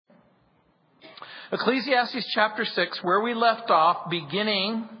Ecclesiastes chapter 6, where we left off,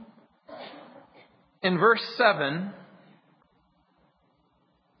 beginning in verse 7.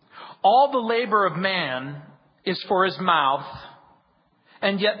 All the labor of man is for his mouth,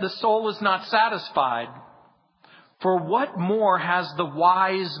 and yet the soul is not satisfied. For what more has the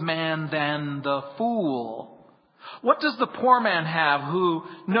wise man than the fool? What does the poor man have who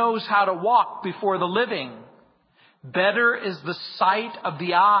knows how to walk before the living? Better is the sight of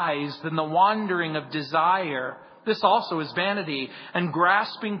the eyes than the wandering of desire. This also is vanity, and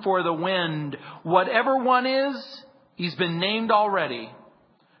grasping for the wind. Whatever one is, he's been named already.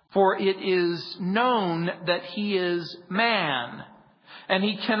 For it is known that he is man, and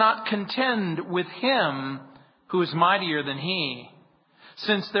he cannot contend with him who is mightier than he.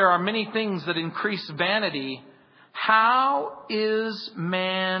 Since there are many things that increase vanity, how is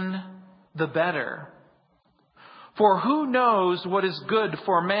man the better? For who knows what is good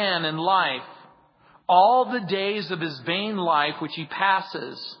for man in life? All the days of his vain life which he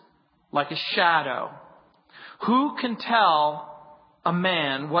passes like a shadow. Who can tell a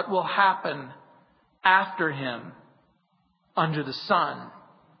man what will happen after him under the sun?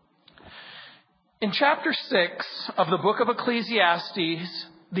 In chapter 6 of the book of Ecclesiastes,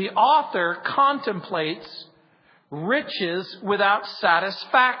 the author contemplates riches without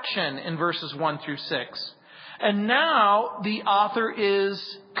satisfaction in verses 1 through 6. And now the author is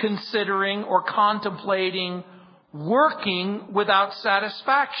considering or contemplating working without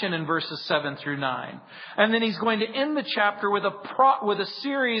satisfaction in verses 7 through 9. And then he's going to end the chapter with a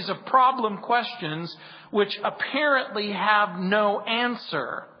series of problem questions which apparently have no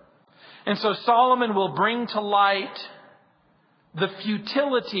answer. And so Solomon will bring to light the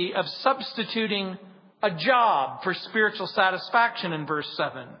futility of substituting a job for spiritual satisfaction in verse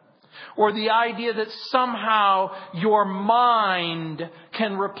 7. Or the idea that somehow your mind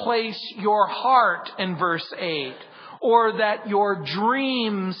can replace your heart in verse 8. Or that your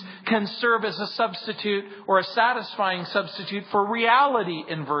dreams can serve as a substitute or a satisfying substitute for reality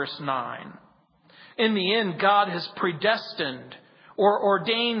in verse 9. In the end, God has predestined or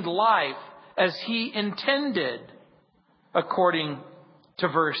ordained life as He intended, according to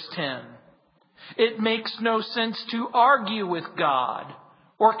verse 10. It makes no sense to argue with God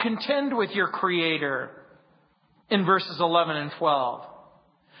or contend with your Creator in verses 11 and 12.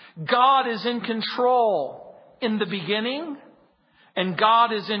 God is in control in the beginning, and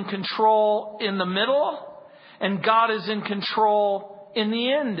God is in control in the middle, and God is in control in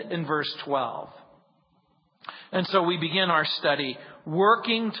the end in verse 12. And so we begin our study,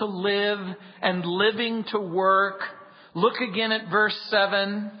 working to live and living to work. Look again at verse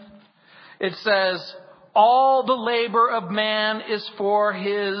 7. It says, all the labor of man is for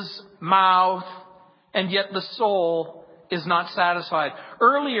his mouth, and yet the soul is not satisfied.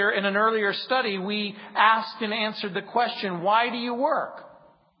 Earlier, in an earlier study, we asked and answered the question, why do you work?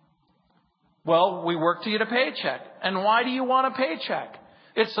 Well, we work to get a paycheck. And why do you want a paycheck?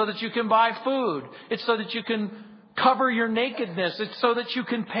 It's so that you can buy food. It's so that you can cover your nakedness. It's so that you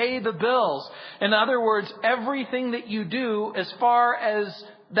can pay the bills. In other words, everything that you do, as far as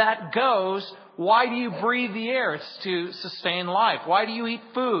that goes, why do you breathe the air? It's to sustain life. Why do you eat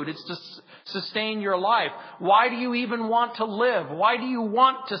food? It's to sustain your life. Why do you even want to live? Why do you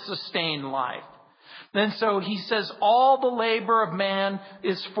want to sustain life? And so he says, all the labor of man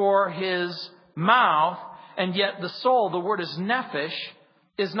is for his mouth, and yet the soul, the word is nephesh,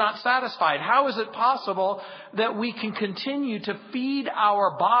 is not satisfied. How is it possible that we can continue to feed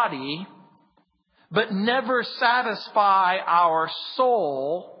our body but never satisfy our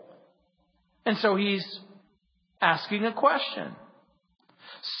soul? And so he's asking a question.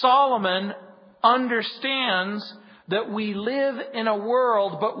 Solomon understands that we live in a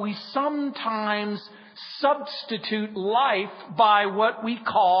world, but we sometimes substitute life by what we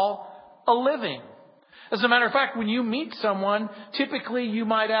call a living. As a matter of fact, when you meet someone, typically you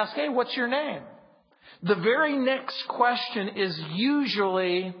might ask, hey, what's your name? The very next question is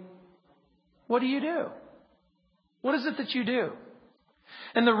usually, what do you do? What is it that you do?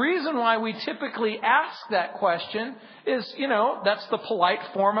 And the reason why we typically ask that question is, that's the polite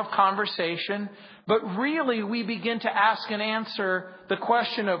form of conversation. But really, we begin to ask and answer the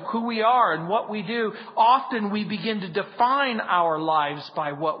question of who we are and what we do. Often we begin to define our lives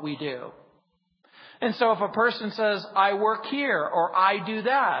by what we do. And so if a person says, I work here, or I do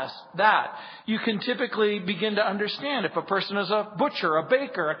that, you can typically begin to understand. If a person is a butcher, a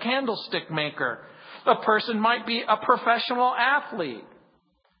baker, a candlestick maker, a person might be a professional athlete.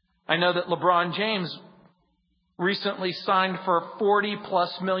 I know that LeBron James recently signed for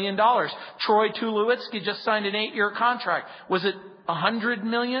 $40+ million. Troy Tulowitzki just signed an 8-year contract. Was it $100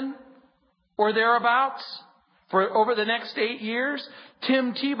 million? or thereabouts for over the next 8 years.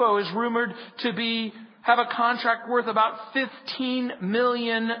 Tim Tebow is rumored to have a contract worth about $15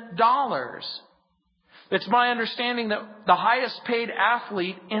 million. It's my understanding that the highest paid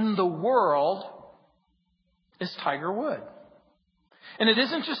athlete in the world is Tiger Woods. And it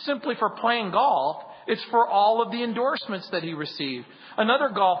isn't just simply for playing golf. It's for all of the endorsements that he received. Another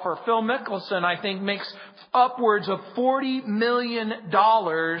golfer, Phil Mickelson, I think makes upwards of $40 million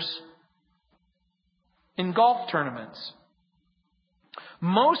in golf tournaments.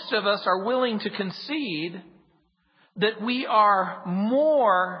 Most of us are willing to concede that we are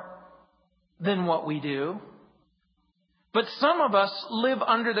more than what we do. But some of us live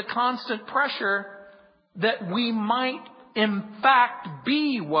under the constant pressure that we might in fact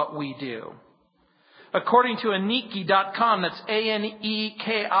be what we do. According to Aniki.com, that's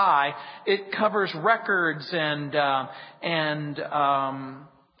ANEKI, it covers records and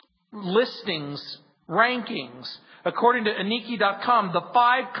listings, rankings. According to Aniki.com, the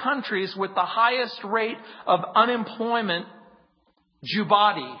 5 countries with the highest rate of unemployment: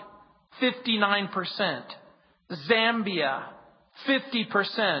 Djibouti, 59%; Zambia,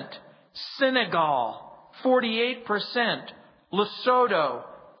 50%; Senegal, 48%; Lesotho,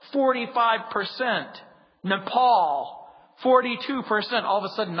 45%; Nepal, 42%. All of a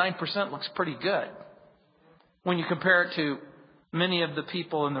sudden, 9% looks pretty good when you compare it to many of the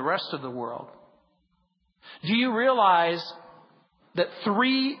people in the rest of the world. Do you realize that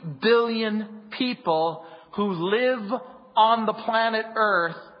 3 billion people who live on the planet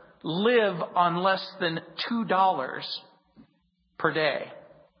Earth live on less than $2 per day?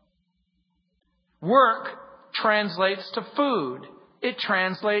 Work translates to food. It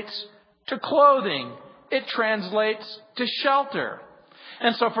translates to clothing. It translates to shelter.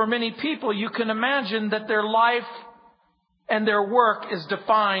 And so for many people, you can imagine that their life and their work is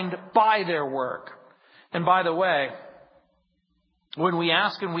defined by their work. And by the way, when we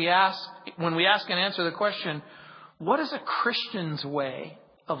ask and answer the question, what is a Christian's way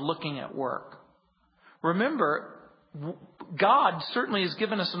of looking at work? Remember, God certainly has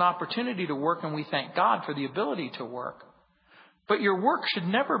given us an opportunity to work, and we thank God for the ability to work. But your work should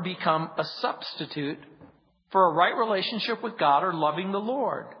never become a substitute for a right relationship with God or loving the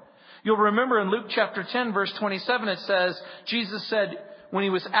Lord. You'll remember in Luke chapter 10, verse 27, it says, Jesus said, when he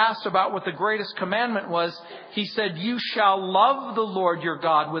was asked about what the greatest commandment was, he said, "You shall love the Lord your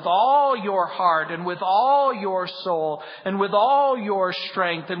God with all your heart and with all your soul and with all your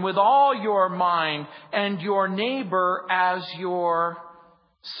strength and with all your mind, and your neighbor as yourself."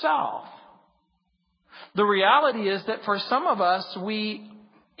 The reality is that for some of us, we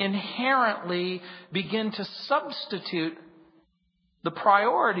inherently begin to substitute the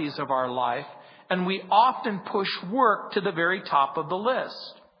priorities of our life, and we often push work to the very top of the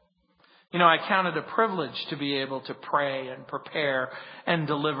list. You know, I count it a privilege to be able to pray and prepare and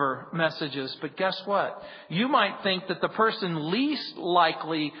deliver messages. But guess what? You might think that the person least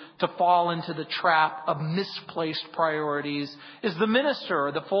likely to fall into the trap of misplaced priorities is the minister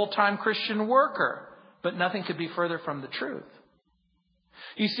or the full-time Christian worker. But nothing could be further from the truth.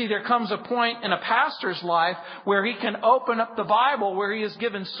 You see, there comes a point in a pastor's life where he can open up the Bible, where he is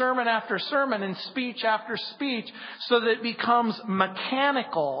given sermon after sermon and speech after speech, so that it becomes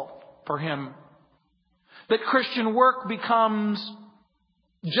mechanical for him. That Christian work becomes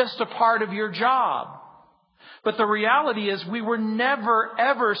just a part of your job. But the reality is we were never,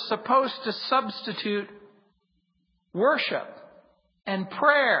 ever supposed to substitute worship and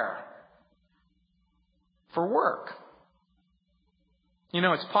prayer for work. You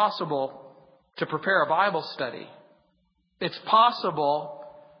know, it's possible to prepare a Bible study. It's possible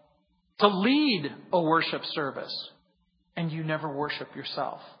to lead a worship service, and you never worship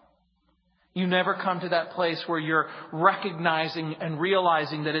yourself. You never come to that place where you're recognizing and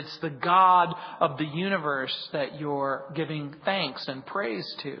realizing that it's the God of the universe that you're giving thanks and praise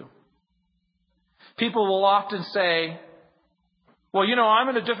to. People will often say, "Well, you know, I'm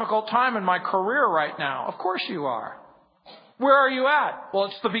in a difficult time in my career right now." Of course you are. Where are you at? Well,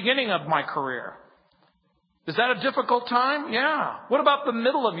 it's the beginning of my career. Is that a difficult time? Yeah. What about the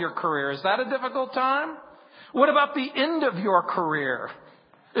middle of your career? Is that a difficult time? What about the end of your career?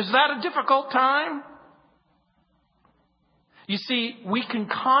 Is that a difficult time? You see, we can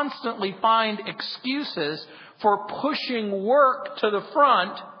constantly find excuses for pushing work to the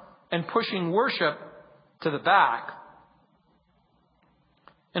front and pushing worship to the back.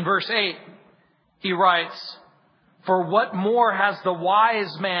 In verse 8, he writes, "For what more has the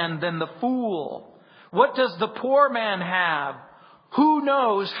wise man than the fool? What does the poor man have? Who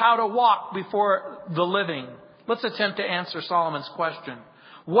knows how to walk before the living?" Let's attempt to answer Solomon's question.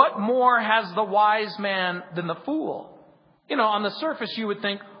 What more has the wise man than the fool? On the surface you would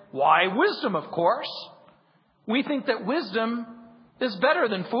think, why wisdom, of course. We think that wisdom is better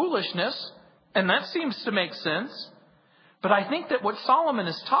than foolishness, and that seems to make sense. But I think that what Solomon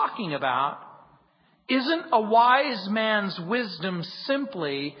is talking about isn't a wise man's wisdom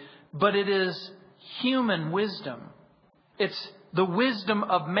simply, but it is human wisdom. It's the wisdom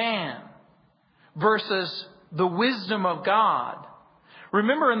of man versus the wisdom of God.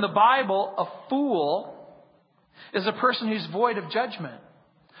 Remember, in the Bible, a fool is a person who's void of judgment.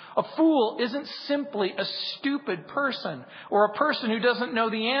 A fool isn't simply a stupid person or a person who doesn't know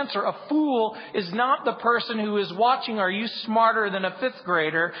the answer. A fool is not the person who is watching Are You Smarter Than a Fifth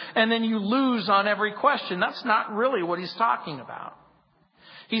Grader and then you lose on every question. That's not really what he's talking about.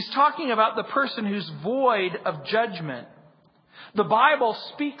 He's talking about the person who's void of judgment. The Bible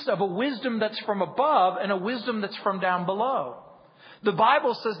speaks of a wisdom that's from above and a wisdom that's from down below. The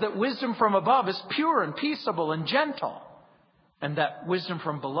Bible says that wisdom from above is pure and peaceable and gentle. And that wisdom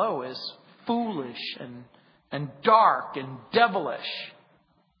from below is foolish and dark and devilish.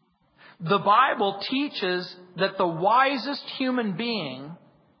 The Bible teaches that the wisest human being,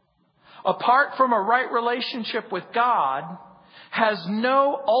 apart from a right relationship with God, has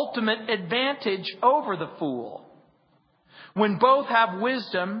no ultimate advantage over the fool. When both have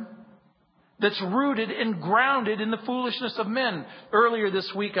wisdom that's rooted and grounded in the foolishness of men. Earlier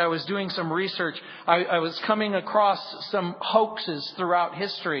this week, I was doing some research. I was coming across some hoaxes throughout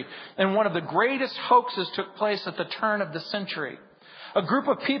history. And one of the greatest hoaxes took place at the turn of the century. A group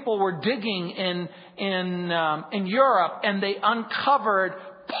of people were digging in Europe, and they uncovered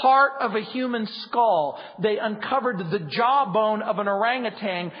part of a human skull. They uncovered the jawbone of an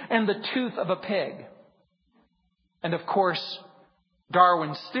orangutan and the tooth of a pig. And of course,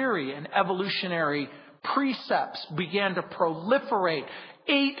 Darwin's theory and evolutionary precepts began to proliferate.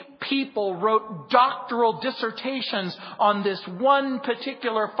 8 people wrote doctoral dissertations on this one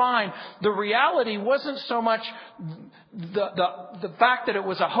particular find. The reality wasn't so much the fact that it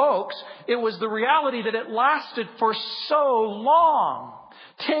was a hoax. It was the reality that it lasted for so long.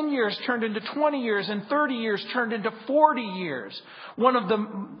 10 years turned into 20 years, and 30 years turned into 40 years. One of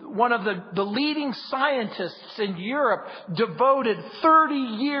the leading scientists in Europe devoted 30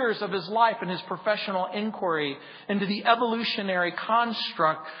 years of his life and his professional inquiry into the evolutionary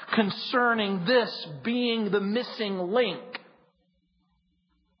construct concerning this being the missing link.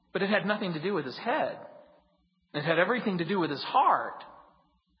 But it had nothing to do with his head. It had everything to do with his heart.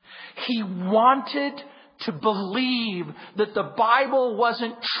 He wanted to believe that the Bible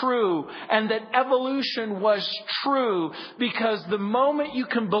wasn't true and that evolution was true, because the moment you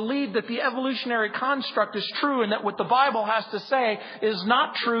can believe that the evolutionary construct is true and that what the Bible has to say is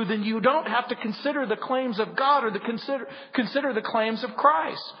not true, then you don't have to consider the claims of God or consider the claims of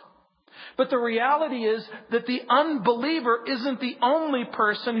Christ. But the reality is that the unbeliever isn't the only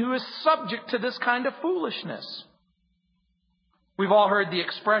person who is subject to this kind of foolishness. We've all heard the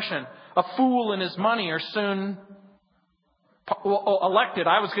expression, a fool and his money are soon elected.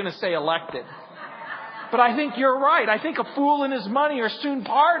 I was going to say elected. But I think you're right. I think a fool and his money are soon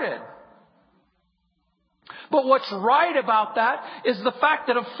parted. But what's right about that is the fact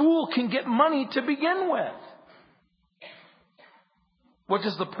that a fool can get money to begin with. What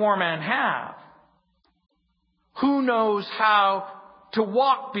does the poor man have? Who knows how to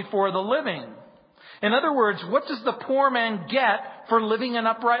walk before the living? In other words, what does the poor man get for living an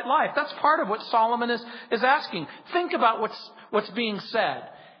upright life? That's part of what Solomon is asking. Think about what's being said.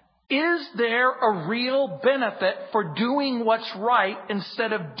 Is there a real benefit for doing what's right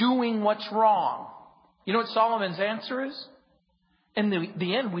instead of doing what's wrong? You know what Solomon's answer is? In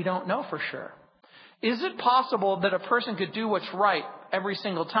the end, we don't know for sure. Is it possible that a person could do what's right every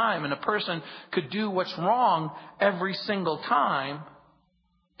single time and a person could do what's wrong every single time?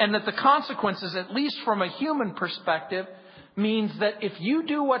 And that the consequences, at least from a human perspective, means that if you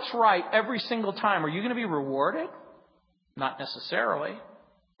do what's right every single time, are you going to be rewarded? Not necessarily.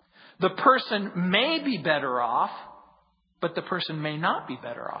 The person may be better off, but the person may not be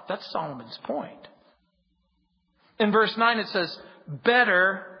better off. That's Solomon's point. In verse 9 it says,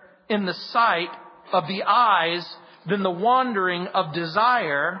 better in the sight of the eyes than the wandering of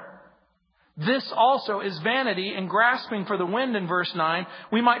desire. This also is vanity and grasping for the wind in verse 9.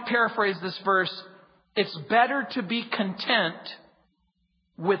 We might paraphrase this verse. It's better to be content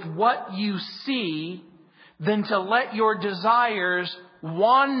with what you see than to let your desires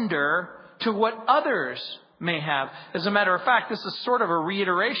wander to what others may have. As a matter of fact, this is sort of a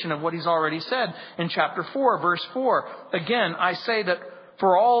reiteration of what he's already said in chapter 4, verse 4. Again, I say that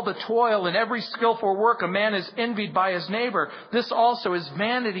For all the toil and every skillful work, a man is envied by his neighbor. This also is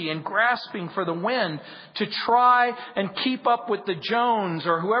vanity and grasping for the wind, to try and keep up with the Jones,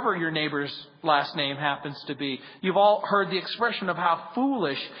 or whoever your neighbor's last name happens to be. You've all heard the expression of how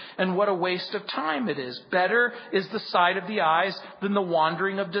foolish and what a waste of time it is. Better is the sight of the eyes than the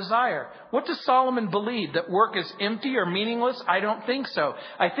wandering of desire. What does Solomon believe? That work is empty or meaningless? I don't think so.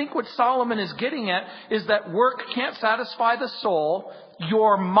 I think what Solomon is getting at is that work can't satisfy the soul.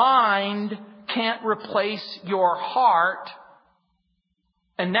 Your mind can't replace your heart.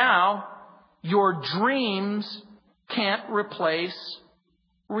 And now, your dreams can't replace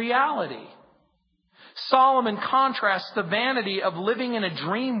reality. Solomon contrasts the vanity of living in a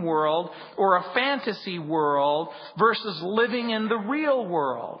dream world or a fantasy world versus living in the real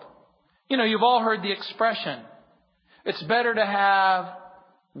world. You know, you've all heard the expression, it's better to have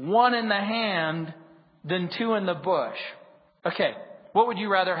one in the hand than two in the bush. Okay, what would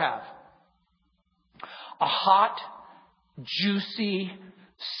you rather have? A hot, juicy,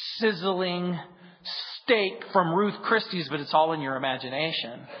 sizzling steak from Ruth Christie's, but it's all in your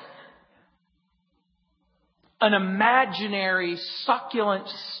imagination. An imaginary succulent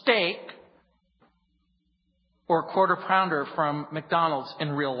steak, or a quarter pounder from McDonald's in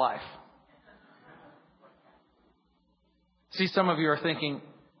real life. See, some of you are thinking,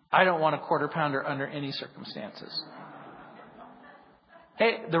 I don't want a quarter pounder under any circumstances.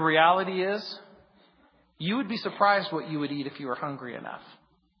 Hey, the reality is, you would be surprised what you would eat if you were hungry enough.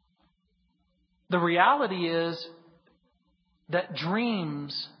 The reality is that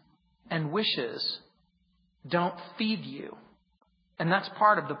dreams and wishes don't feed you. And that's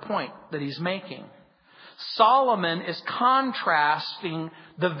part of the point that he's making. Solomon is contrasting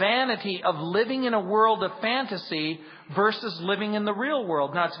the vanity of living in a world of fantasy versus living in the real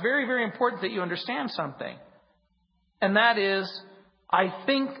world. Now, it's very, very important that you understand something. And that is, I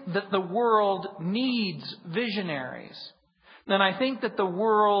think that the world needs visionaries. And I think that the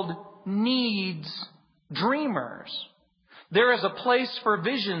world needs dreamers. There is a place for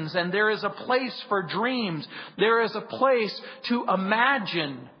visions and there is a place for dreams. There is a place to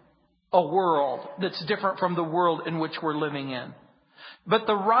imagine a world that's different from the world in which we're living in. But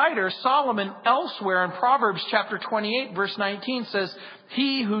the writer, Solomon, elsewhere in Proverbs chapter 28, verse 19 says,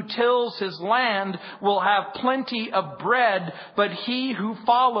 he who tills his land will have plenty of bread, but he who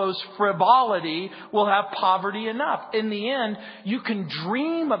follows frivolity will have poverty enough. In the end, you can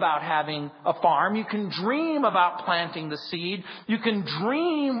dream about having a farm. You can dream about planting the seed. You can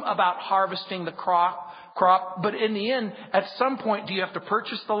dream about harvesting the crop. But in the end, at some point, do you have to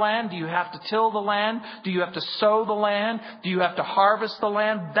purchase the land? Do you have to till the land? Do you have to sow the land? Do you have to harvest the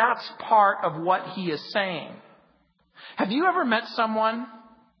land? That's part of what he is saying. Have you ever met someone,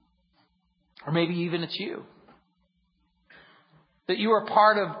 or maybe even it's you, that you are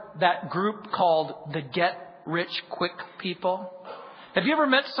part of that group called the get rich quick people? Have you ever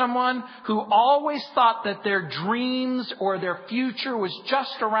met someone who always thought that their dreams or their future was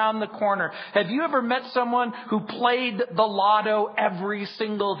just around the corner? Have you ever met someone who played the lotto every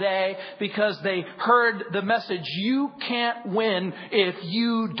single day because they heard the message, you can't win if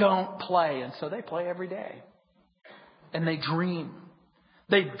you don't play? And so they play every day. And they dream.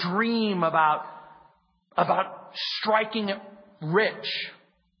 They dream about striking it rich.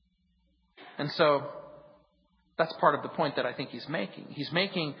 And so that's part of the point that I think he's making. He's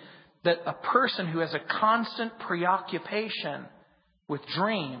making that a person who has a constant preoccupation with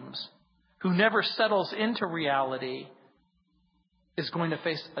dreams, who never settles into reality, is going to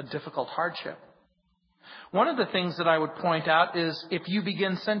face a difficult hardship. One of the things that I would point out is if you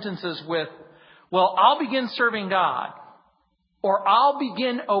begin sentences with, well, I'll begin serving God, or I'll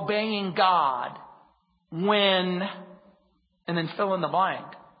begin obeying God when, and then fill in the blank.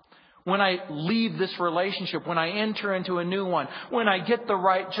 When I leave this relationship, when I enter into a new one, when I get the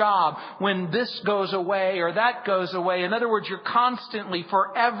right job, when this goes away or that goes away. In other words, you're constantly,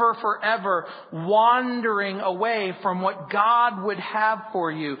 forever wandering away from what God would have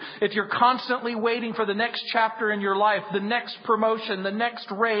for you. If you're constantly waiting for the next chapter in your life, the next promotion, the next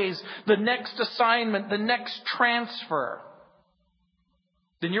raise, the next assignment, the next transfer,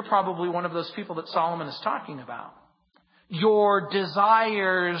 then you're probably one of those people that Solomon is talking about. Your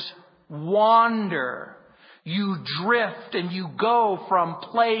desires wander. You drift and you go from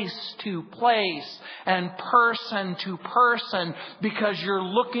place to place and person to person because you're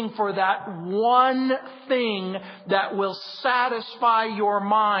looking for that one thing that will satisfy your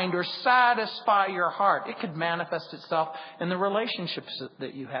mind or satisfy your heart. It could manifest itself in the relationships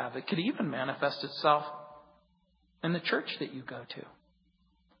that you have. It could even manifest itself in the church that you go to.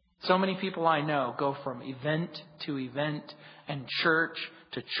 So many people I know go from event to event and church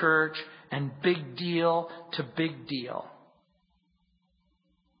to church and big deal to big deal.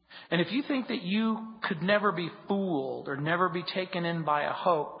 And if you think that you could never be fooled or never be taken in by a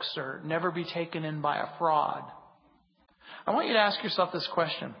hoax or never be taken in by a fraud, I want you to ask yourself this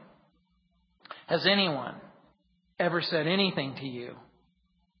question. Has anyone ever said anything to you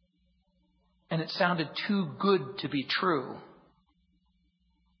and it sounded too good to be true,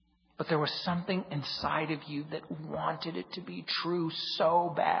 but there was something inside of you that wanted it to be true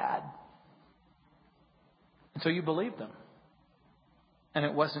so bad? And so you believed them. And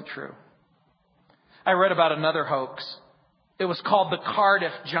it wasn't true. I read about another hoax. It was called the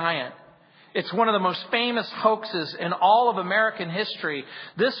Cardiff Giant. It's one of the most famous hoaxes in all of American history.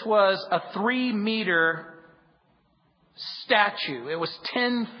 This was a 3-meter statue. It was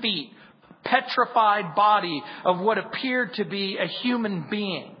 10 feet, petrified body of what appeared to be a human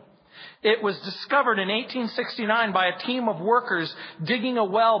being. It was discovered in 1869 by a team of workers digging a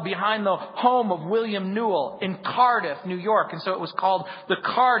well behind the home of William Newell in Cardiff, New York. And so it was called the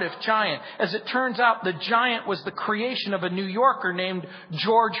Cardiff Giant. As it turns out, the giant was the creation of a New Yorker named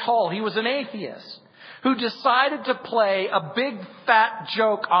George Hull. He was an atheist who decided to play a big fat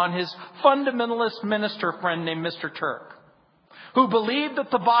joke on his fundamentalist minister friend named Mr. Turk, who believed that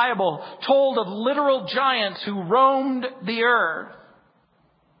the Bible told of literal giants who roamed the earth.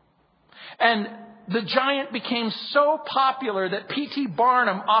 And the giant became so popular that P.T.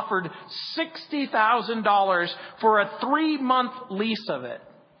 Barnum offered $60,000 for a 3-month lease of it.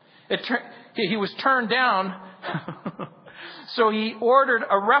 He was turned down, so he ordered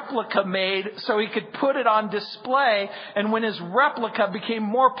a replica made so he could put it on display. And when his replica became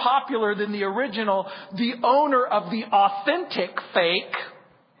more popular than the original, the owner of the authentic fake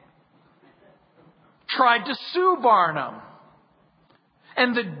tried to sue Barnum.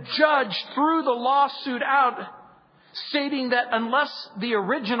 And the judge threw the lawsuit out, stating that unless the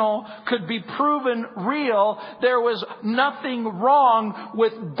original could be proven real, there was nothing wrong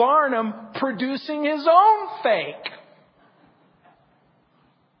with Barnum producing his own fake.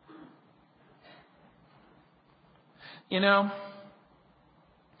 You know,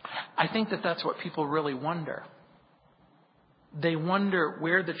 I think that that's what people really wonder. They wonder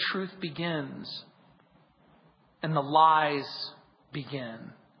where the truth begins and the lies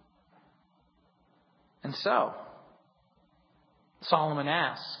begin. And so, Solomon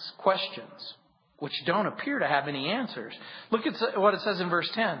asks questions which don't appear to have any answers. Look at what it says in verse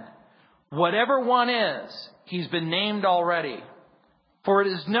 10. Whatever one is, he's been named already. For it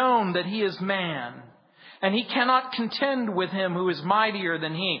is known that he is man, and he cannot contend with him who is mightier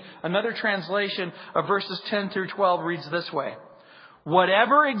than he. Another translation of verses 10 through 12 reads this way.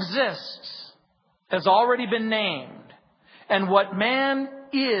 Whatever exists has already been named. And what man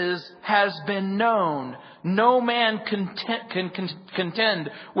is has been known. No man can contend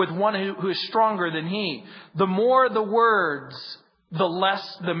with one who is stronger than he. The more the words, the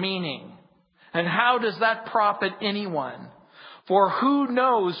less the meaning. And how does that profit anyone? For who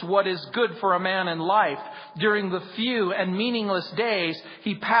knows what is good for a man in life? During the few and meaningless days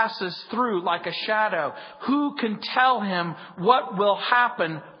he passes through like a shadow. Who can tell him what will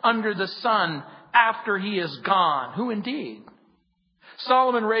happen under the sun after he is gone? Who indeed?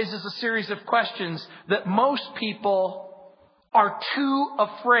 Solomon raises a series of questions that most people are too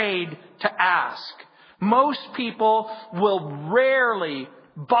afraid to ask. Most people will rarely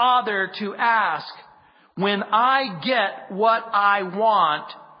bother to ask, when I get what I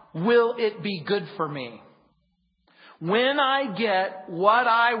want, will it be good for me? When I get what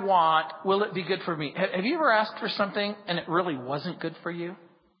I want, will it be good for me? Have you ever asked for something and it really wasn't good for you?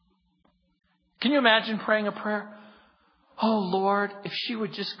 Can you imagine praying a prayer? Oh Lord, if she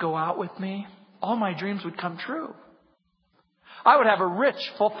would just go out with me, all my dreams would come true. I would have a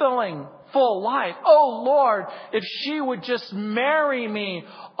rich, fulfilling, full life. Oh Lord, if she would just marry me,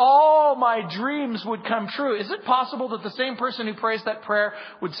 all my dreams would come true. Is it possible that the same person who prays that prayer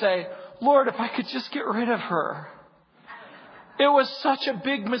would say, Lord, if I could just get rid of her? It was such a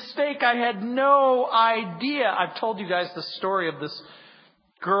big mistake. I had no idea. I've told you guys the story of this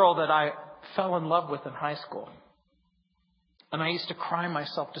girl that I fell in love with in high school. And I used to cry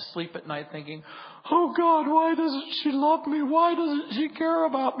myself to sleep at night thinking, oh God, why doesn't she love me? Why doesn't she care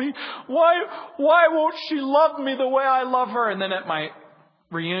about me? Why won't she love me the way I love her? And then at my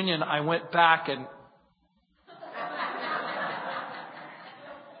reunion, I went back and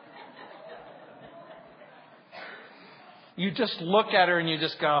you just look at her and you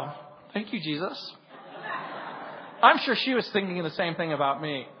just go, thank you, Jesus. I'm sure she was thinking the same thing about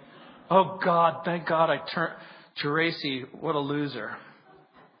me. Oh God, thank God I turned... Geraci, what a loser.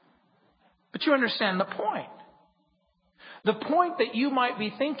 But you understand the point. The point that you might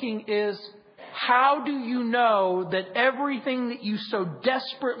be thinking is, how do you know that everything that you so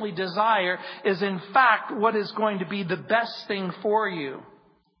desperately desire is in fact what is going to be the best thing for you?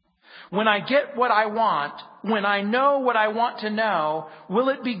 When I get what I want, when I know what I want to know, will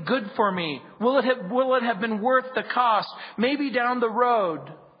it be good for me? Will it have been worth the cost? Maybe down the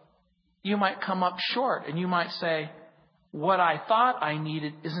road, you might come up short and you might say, what I thought I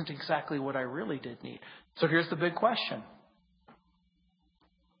needed isn't exactly what I really did need. So here's the big question.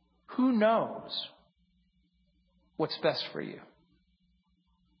 Who knows what's best for you?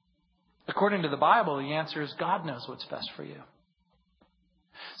 According to the Bible, the answer is God knows what's best for you.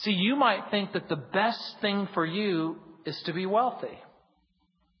 See, you might think that the best thing for you is to be wealthy.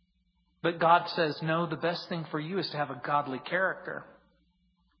 But God says, no, the best thing for you is to have a godly character.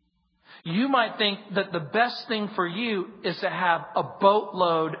 You might think that the best thing for you is to have a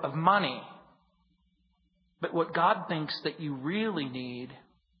boatload of money. But what God thinks that you really need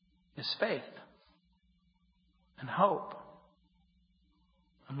is faith and hope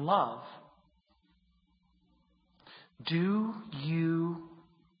and love. Do you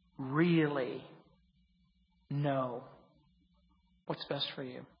really know what's best for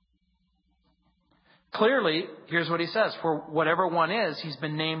you? Clearly, here's what he says. For whatever one is, he's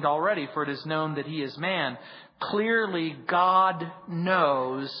been named already, for it is known that he is man. Clearly, God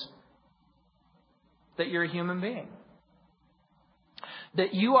knows that you're a human being.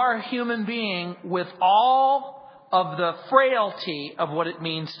 That you are a human being with all of the frailty of what it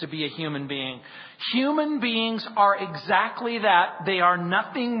means to be a human being. Human beings are exactly that. They are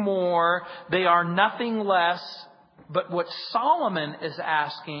nothing more. They are nothing less. But what Solomon is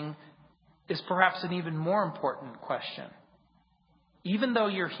asking is perhaps an even more important question. Even though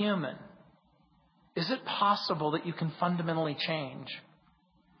you're human, is it possible that you can fundamentally change?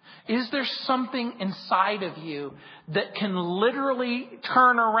 Is there something inside of you that can literally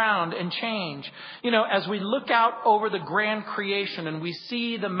turn around and change? You know, as we look out over the grand creation and we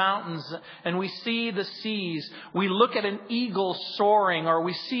see the mountains and we see the seas, we look at an eagle soaring, or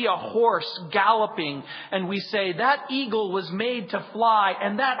we see a horse galloping, and we say, that eagle was made to fly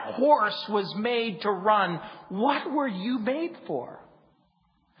and that horse was made to run. What were you made for?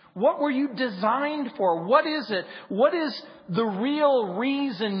 What were you designed for? What is it? What is the real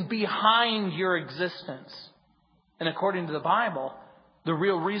reason behind your existence? And according to the Bible, the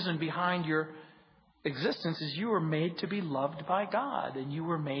real reason behind your existence is you were made to be loved by God, and you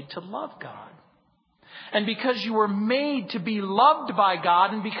were made to love God. And because you were made to be loved by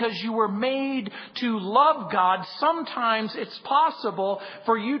God, and because you were made to love God, sometimes it's possible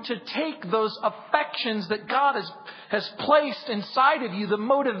for you to take those affections that God has placed inside of you, the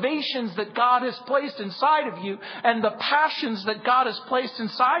motivations that God has placed inside of you, and the passions that God has placed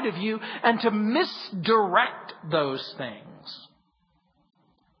inside of you, and to misdirect those things.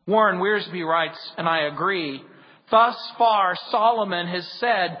 Warren Wiersbe writes, and I agree, thus far, Solomon has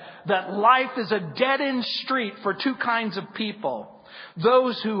said that life is a dead-end street for two kinds of people.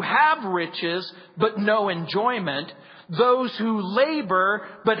 Those who have riches but no enjoyment. Those who labor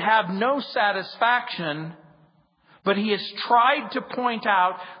but have no satisfaction. But he has tried to point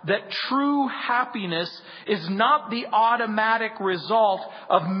out that true happiness is not the automatic result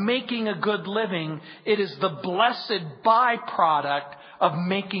of making a good living. It is the blessed byproduct of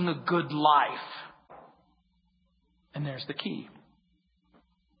making a good life. And there's the key.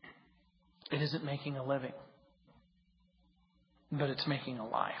 It isn't making a living, but it's making a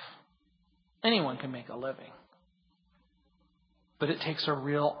life. Anyone can make a living, but it takes a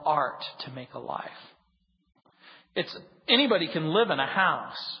real art to make a life. Anybody can live in a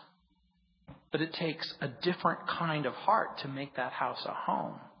house, but it takes a different kind of heart to make that house a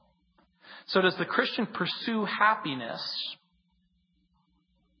home. So does the Christian pursue happiness,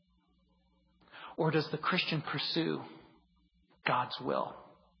 or does the Christian pursue God's will,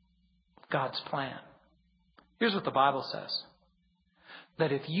 God's plan? Here's what the Bible says.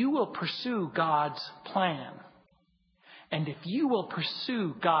 That if you will pursue God's plan, and if you will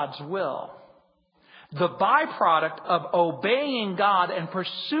pursue God's will, the byproduct of obeying God and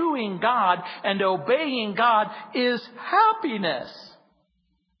pursuing God and obeying God is happiness.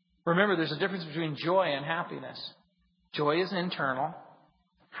 Remember, there's a difference between joy and happiness. Joy is internal.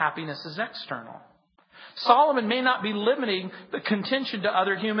 Happiness is external. Solomon may not be limiting the contention to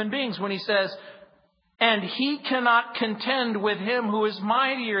other human beings when he says, and he cannot contend with him who is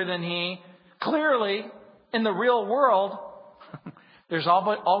mightier than he. Clearly, in the real world, there's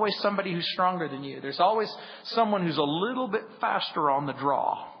always somebody who's stronger than you. There's always someone who's a little bit faster on the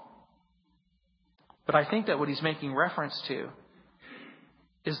draw. But I think that what he's making reference to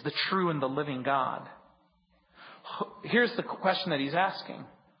is the true and the living God. Here's the question that he's asking.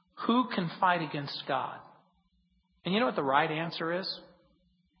 Who can fight against God? And you know what the right answer is?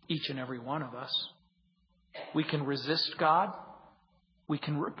 Each and every one of us. We can resist God. We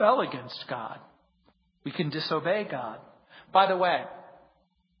can rebel against God. We can disobey God. By the way,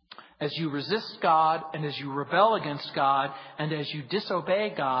 as you resist God and as you rebel against God and as you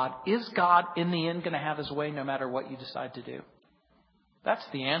disobey God, is God in the end going to have his way no matter what you decide to do? That's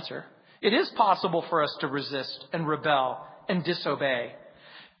the answer. It is possible for us to resist and rebel and disobey.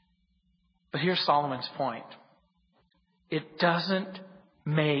 But here's Solomon's point. It doesn't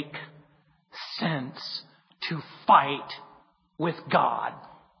make sense to fight with God.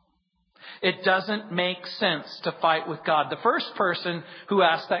 It doesn't make sense to fight with God. The first person who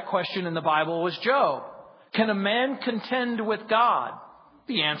asked that question in the Bible was Job. Can a man contend with God?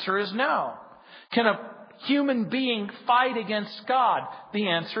 The answer is no. Can a human being fight against God? The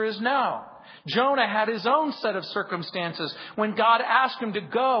answer is no. Jonah had his own set of circumstances when God asked him to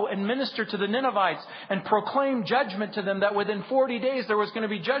go and minister to the Ninevites and proclaim judgment to them, that within 40 days there was going to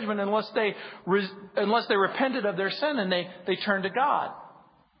be judgment unless they repented of their sin and they turned to God.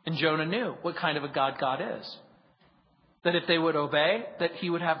 And Jonah knew what kind of a God God is. That if they would obey, that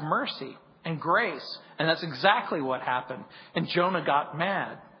he would have mercy and grace. And that's exactly what happened. And Jonah got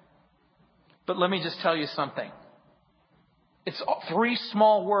mad. But let me just tell you something. It's 3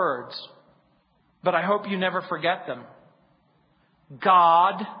 small words, but I hope you never forget them.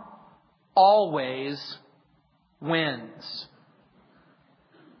 God always wins.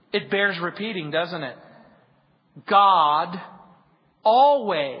 It bears repeating, doesn't it? God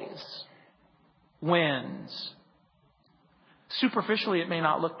always wins. Superficially, it may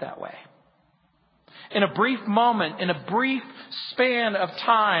not look that way. In a brief moment, in a brief span of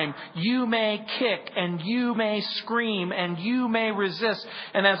time, you may kick and you may scream and you may resist.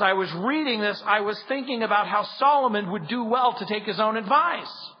 And as I was reading this, I was thinking about how Solomon would do well to take his own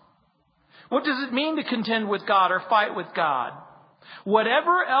advice. What does it mean to contend with God or fight with God?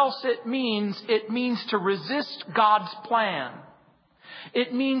 Whatever else it means to resist God's plan.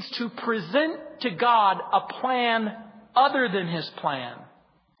 It means to present to God a plan other than his plan.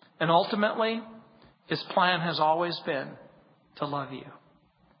 And ultimately, his plan has always been to love you.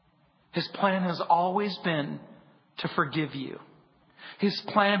 His plan has always been to forgive you. His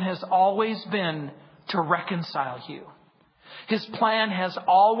plan has always been to reconcile you. His plan has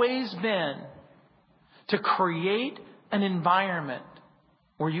always been to create an environment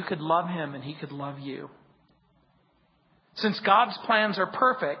where you could love him and he could love you. Since God's plans are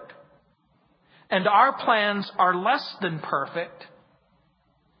perfect and our plans are less than perfect,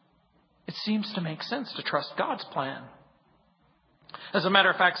 it seems to make sense to trust God's plan. As a matter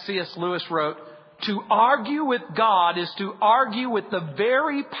of fact, C.S. Lewis wrote, "To argue with God is to argue with the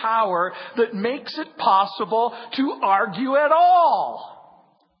very power that makes it possible to argue at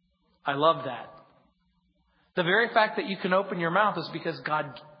all." I love that. The very fact that you can open your mouth is because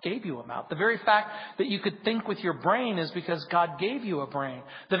God gave you a mouth. The very fact that you could think with your brain is because God gave you a brain.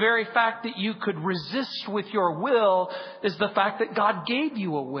 The very fact that you could resist with your will is the fact that God gave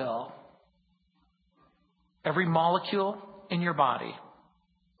you a will. Every molecule in your body,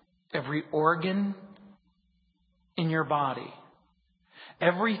 every organ in your body,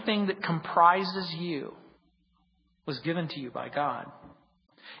 everything that comprises you was given to you by God.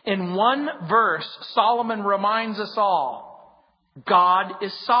 In one verse, Solomon reminds us all, God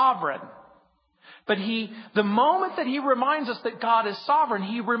is sovereign. But the moment that he reminds us that God is sovereign,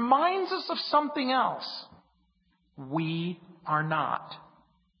 he reminds us of something else. We are not.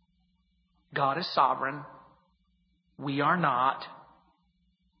 God is sovereign. We are not.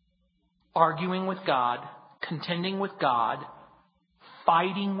 Arguing with God, contending with God,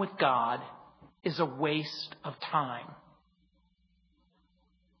 fighting with God is a waste of time.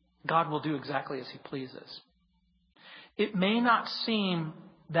 God will do exactly as he pleases. It may not seem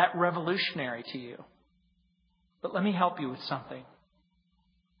that revolutionary to you, but let me help you with something.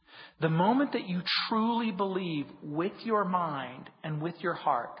 The moment that you truly believe with your mind and with your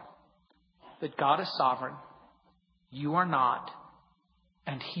heart that God is sovereign, you are not,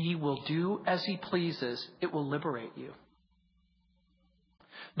 and he will do as he pleases, it will liberate you.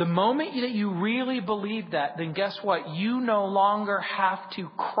 The moment that you really believe that, then guess what? You no longer have to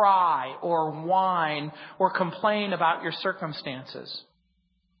cry or whine or complain about your circumstances.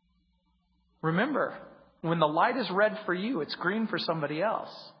 Remember, when the light is red for you, it's green for somebody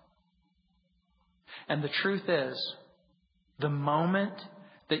else. And the truth is, the moment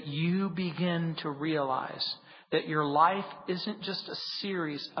that you begin to realize that your life isn't just a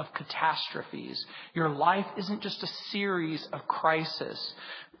series of catastrophes. Your life isn't just a series of crises.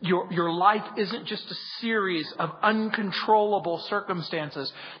 Your life isn't just a series of uncontrollable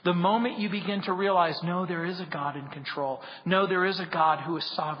circumstances. The moment you begin to realize, no, there is a God in control. No, there is a God who is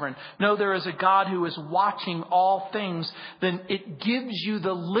sovereign. No, there is a God who is watching all things. Then it gives you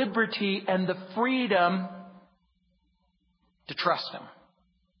the liberty and the freedom to trust Him.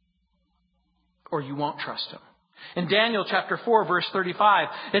 Or you won't trust Him. In Daniel chapter 4, verse 35,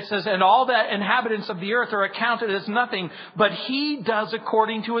 it says, and all the inhabitants of the earth are accounted as nothing, but He does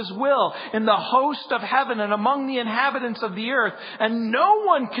according to His will in the host of heaven and among the inhabitants of the earth. And no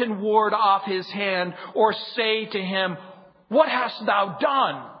one can ward off His hand or say to Him, what hast thou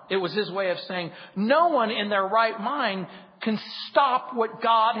done? It was His way of saying, no one in their right mind can stop what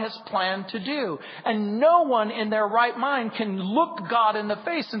God has planned to do. And no one in their right mind can look God in the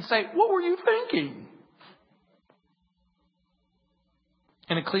face and say, what were you thinking?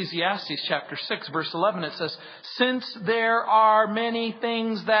 In Ecclesiastes chapter 6, verse 11, it says, since there are many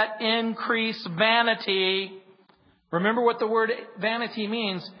things that increase vanity. Remember what the word vanity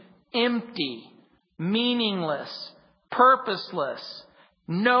means. Empty, meaningless, purposeless,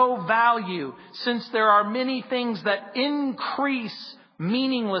 no value. Since there are many things that increase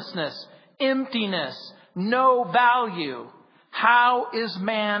meaninglessness, emptiness, no value, how is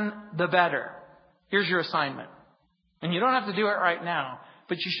man the better? Here's your assignment. And you don't have to do it right now.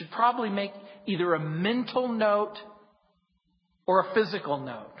 But you should probably make either a mental note or a physical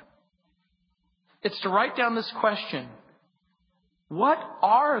note. It's to write down this question. What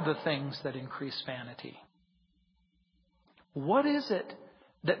are the things that increase vanity? What is it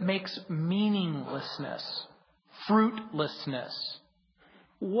that makes meaninglessness, fruitlessness?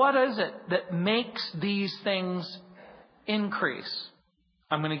 What is it that makes these things increase?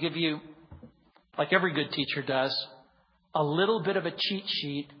 I'm going to give you, like every good teacher does, a little bit of a cheat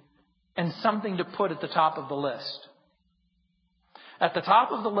sheet and something to put at the top of the list. At the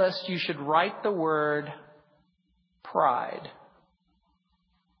top of the list, you should write the word pride.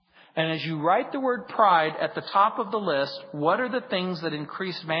 And as you write the word pride at the top of the list, what are the things that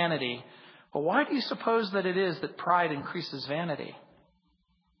increase vanity? Well, why do you suppose that it is that pride increases vanity?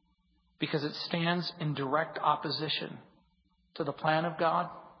 Because it stands in direct opposition to the plan of God,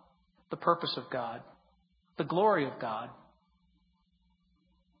 the purpose of God, the glory of God,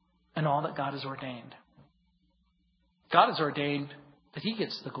 and all that God has ordained. God has ordained that He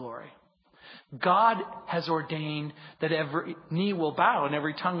gets the glory. God has ordained that every knee will bow and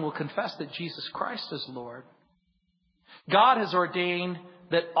every tongue will confess that Jesus Christ is Lord. God has ordained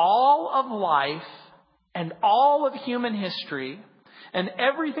that all of life and all of human history and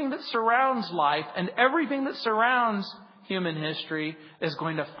everything that surrounds life and everything that surrounds human history is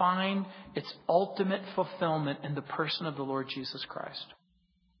going to find its ultimate fulfillment in the person of the Lord Jesus Christ.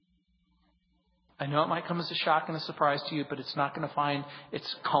 I know it might come as a shock and a surprise to you, but it's not going to find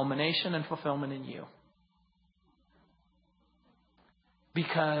its culmination and fulfillment in you.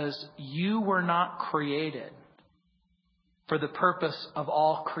 Because you were not created for the purpose of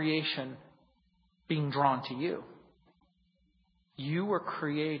all creation being drawn to you. You were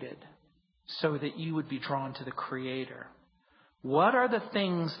created so that you would be drawn to the Creator. What are the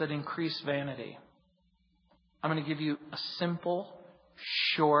things that increase vanity? I'm going to give you a simple,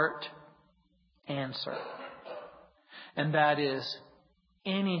 short answer. And that is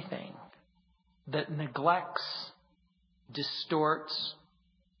anything that neglects, distorts,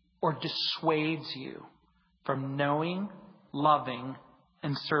 or dissuades you from knowing, loving,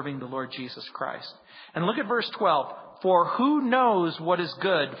 and serving the Lord Jesus Christ. And look at verse 12. For who knows what is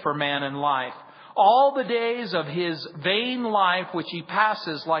good for man in life? All the days of his vain life which he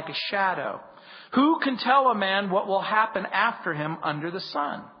passes like a shadow. Who can tell a man what will happen after him under the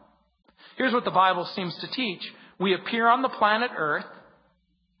sun? Here's what the Bible seems to teach. We appear on the planet Earth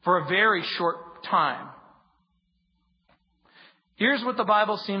for a very short time. Here's what the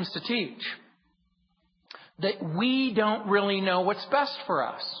Bible seems to teach. That we don't really know what's best for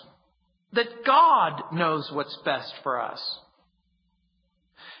us. That God knows what's best for us.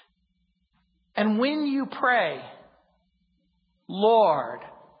 And when you pray, Lord,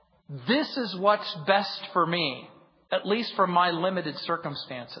 this is what's best for me, at least for my limited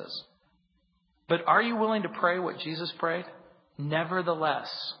circumstances. But are you willing to pray what Jesus prayed? Nevertheless,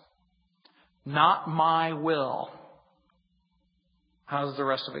 not my will. How does the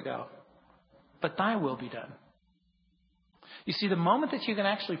rest of it go? But thy will be done. You see, the moment that you can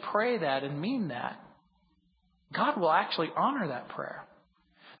actually pray that and mean that, God will actually honor that prayer.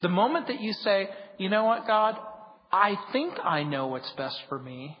 The moment that you say, you know what, God, I think I know what's best for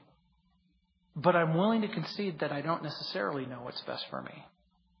me, But I'm willing to concede that I don't necessarily know what's best for me,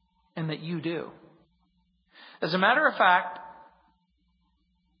 and that you do. As a matter of fact,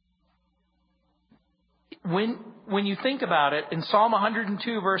 when you think about it, in Psalm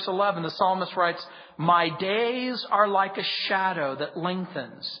 102, verse 11, the psalmist writes, "My days are like a shadow that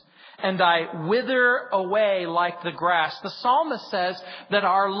lengthens, and I wither away like the grass." The psalmist says that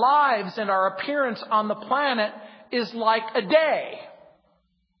our lives and our appearance on the planet is like a day.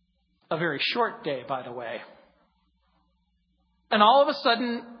 A very short day, by the way. And all of a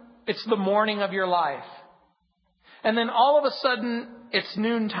sudden, it's the morning of your life. And then all of a sudden, it's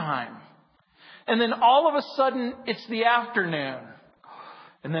noontime. And then all of a sudden, it's the afternoon.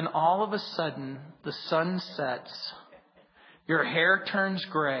 And then all of a sudden, the sun sets. Your hair turns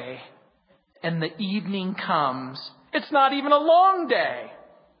gray. And the evening comes. It's not even a long day.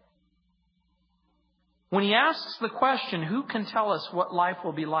 When he asks the question, who can tell us what life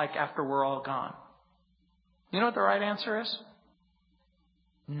will be like after we're all gone? You know what the right answer is?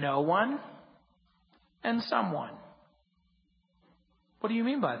 No one and someone. What do you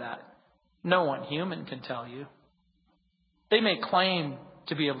mean by that? No one human can tell you. They may claim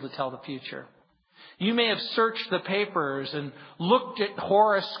to be able to tell the future. You may have searched the papers and looked at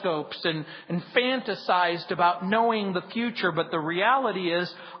horoscopes and fantasized about knowing the future, but the reality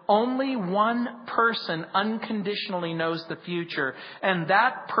is only one person unconditionally knows the future, and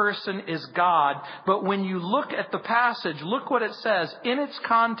that person is God. But when you look at the passage, look what it says in its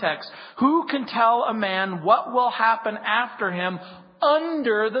context. Who can tell a man what will happen after him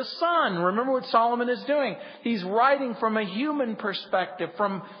under the sun? Remember what Solomon is doing. He's writing from a human perspective,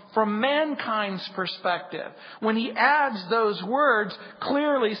 from mankind's perspective. When he adds those words,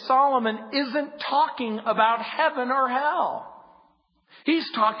 clearly Solomon isn't talking about heaven or hell. He's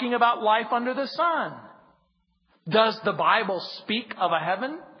talking about life under the sun. Does the Bible speak of a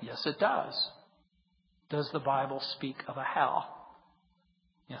heaven? Yes, it does. Does the Bible speak of a hell?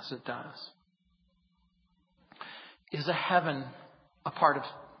 Yes, it does. Is a heaven a part of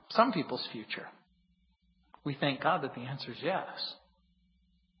some people's future? We thank God that the answer is yes.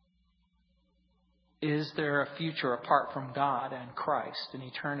 Is there a future apart from God and Christ in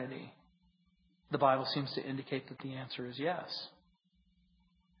eternity? The Bible seems to indicate that the answer is yes.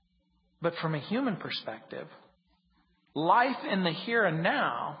 But from a human perspective, life in the here and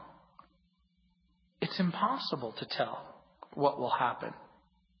now, it's impossible to tell what will happen.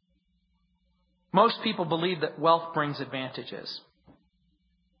 Most people believe that wealth brings advantages.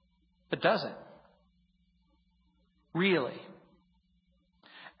 But does it? Really?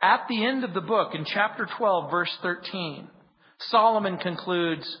 At the end of the book, in chapter 12, verse 13, Solomon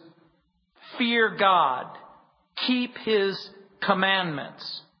concludes, "Fear God, keep His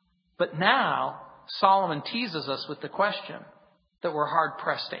commandments." But now, Solomon teases us with the question that we're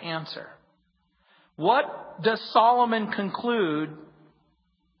hard-pressed to answer. What does Solomon conclude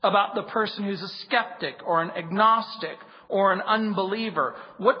about the person who's a skeptic or an agnostic or an unbeliever?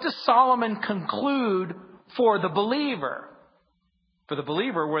 What does Solomon conclude for the believer? For the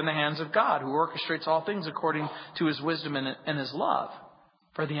believer, we're in the hands of God, who orchestrates all things according to His wisdom and His love.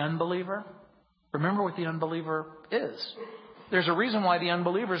 For the unbeliever, remember what the unbeliever is. There's a reason why the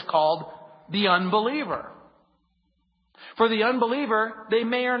unbeliever is called the unbeliever. For the unbeliever, they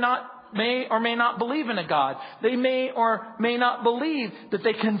may or may not believe in a God. They may or may not believe that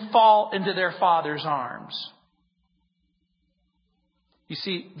they can fall into their Father's arms. You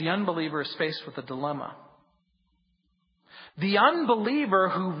see, the unbeliever is faced with a dilemma. The unbeliever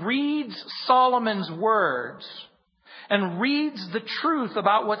who reads Solomon's words and reads the truth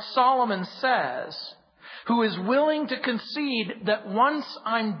about what Solomon says, who is willing to concede that once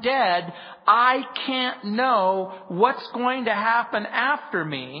I'm dead, I can't know what's going to happen after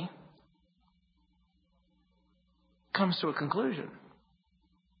me, comes to a conclusion.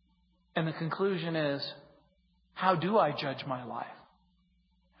 And the conclusion is, how do I judge my life?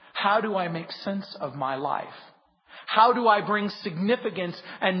 How do I make sense of my life? How do I bring significance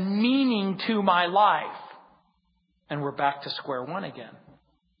and meaning to my life? And we're back to square one again.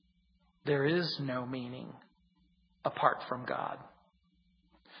 There is no meaning apart from God.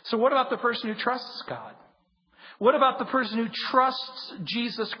 So what about the person who trusts God? What about the person who trusts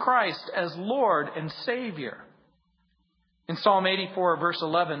Jesus Christ as Lord and Savior? In Psalm 84, verse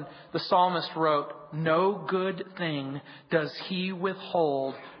 11, the psalmist wrote, "No good thing does He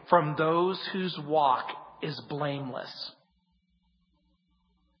withhold from those whose walk is blameless."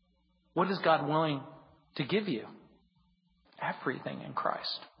 What is God willing to give you? Everything in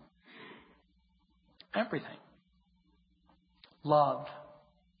Christ. Everything. Love,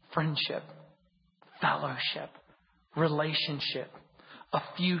 friendship, fellowship, relationship, a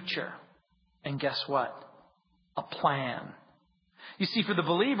future. And guess what? A plan. You see, for the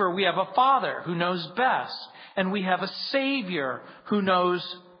believer, we have a Father who knows best. And we have a Savior who knows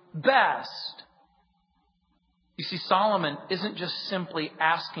best. You see, Solomon isn't just simply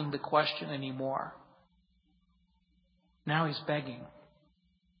asking the question anymore. Now he's begging.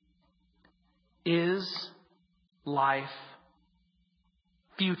 Is life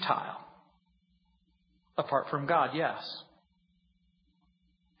futile? Apart from God, yes.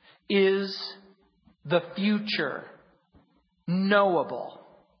 Is the future knowable?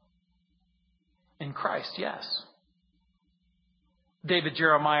 In Christ, yes. David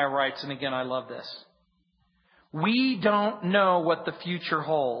Jeremiah writes, and again I love this. We don't know what the future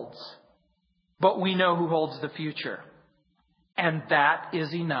holds, but we know who holds the future. And that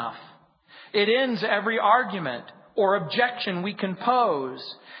is enough. It ends every argument or objection we can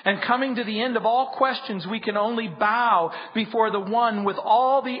pose. And coming to the end of all questions, we can only bow before the one with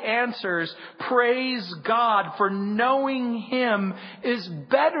all the answers. Praise God, for knowing Him is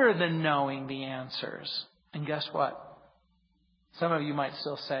better than knowing the answers. And guess what? Some of you might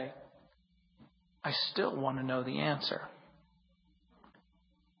still say, I still want to know the answer.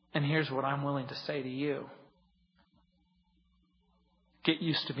 And here's what I'm willing to say to you. Get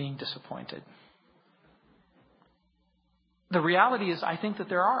used to being disappointed. The reality is, I think that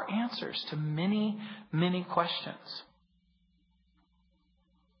there are answers to many, many questions.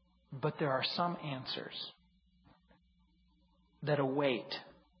 But there are some answers that await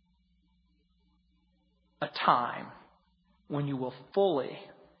a time when you will fully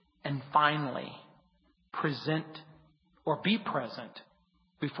and finally present or be present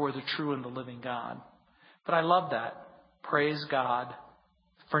before the true and the living God. But I love that. Praise God,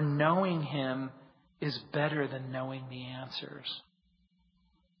 for knowing Him is better than knowing the answers.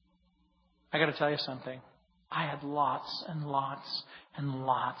 I got to tell you something. I had lots and lots and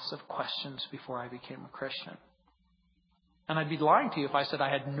lots of questions before I became a Christian. And I'd be lying to you if I said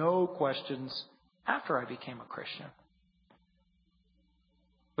I had no questions after I became a Christian.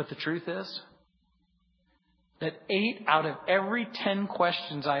 But the truth is that 8 out of every 10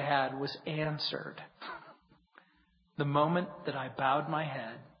 questions I had was answered the moment that I bowed my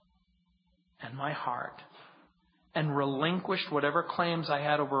head and my heart and relinquished whatever claims I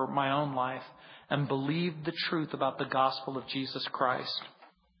had over my own life and believed the truth about the gospel of Jesus Christ.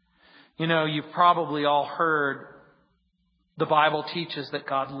 You know, you've probably all heard the Bible teaches that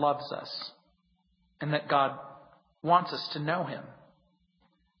God loves us and that God wants us to know Him.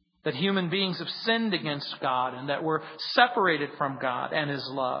 That human beings have sinned against God and that we're separated from God and His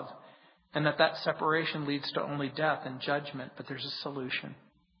love. And that separation leads to only death and judgment. But there's a solution.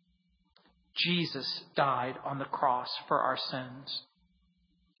 Jesus died on the cross for our sins.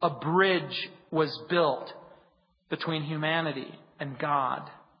 A bridge was built between humanity and God.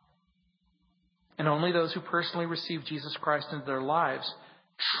 And only those who personally receive Jesus Christ into their lives,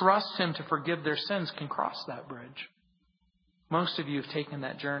 trust Him to forgive their sins, can cross that bridge. Most of you have taken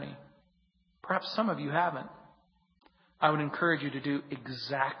that journey. Perhaps some of you haven't. I would encourage you to do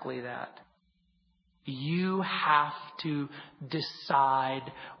exactly that. You have to decide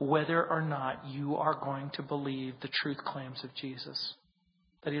whether or not you are going to believe the truth claims of Jesus.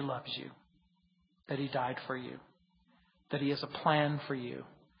 That He loves you. That He died for you. That He has a plan for you.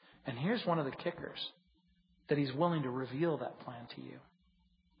 And here's one of the kickers. That He's willing to reveal that plan to you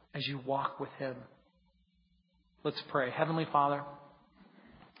as you walk with Him. Let's pray. Heavenly Father,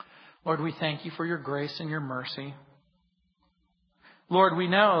 Lord, we thank You for Your grace and Your mercy. Lord, we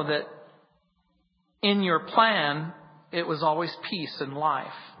know that in Your plan, it was always peace and life.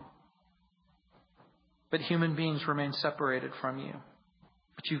 But human beings remain separated from You.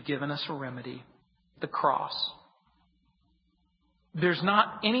 But You've given us a remedy, the cross. There's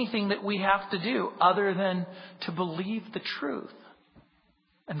not anything that we have to do other than to believe the truth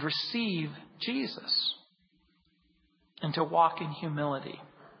and receive Jesus. And to walk in humility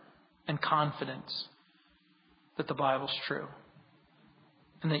and confidence that the Bible's true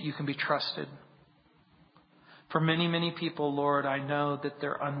and that You can be trusted. For many, many people, Lord, I know that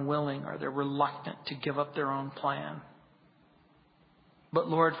they're unwilling or they're reluctant to give up their own plan. But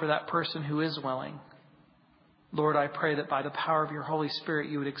Lord, for that person who is willing, Lord, I pray that by the power of Your Holy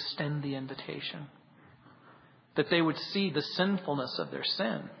Spirit, You would extend the invitation. That they would see the sinfulness of their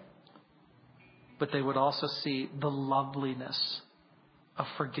sin. But they would also see the loveliness of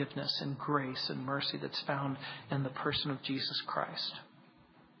forgiveness and grace and mercy that's found in the person of Jesus Christ.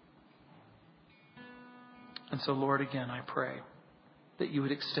 And so, Lord, again, I pray that You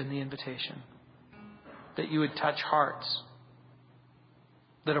would extend the invitation. That You would touch hearts.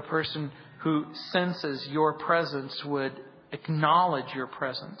 That a person who senses Your presence would acknowledge Your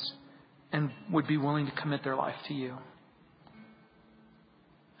presence and would be willing to commit their life to you.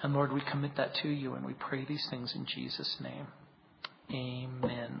 And Lord, we commit that to you and we pray these things in Jesus' name.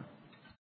 Amen.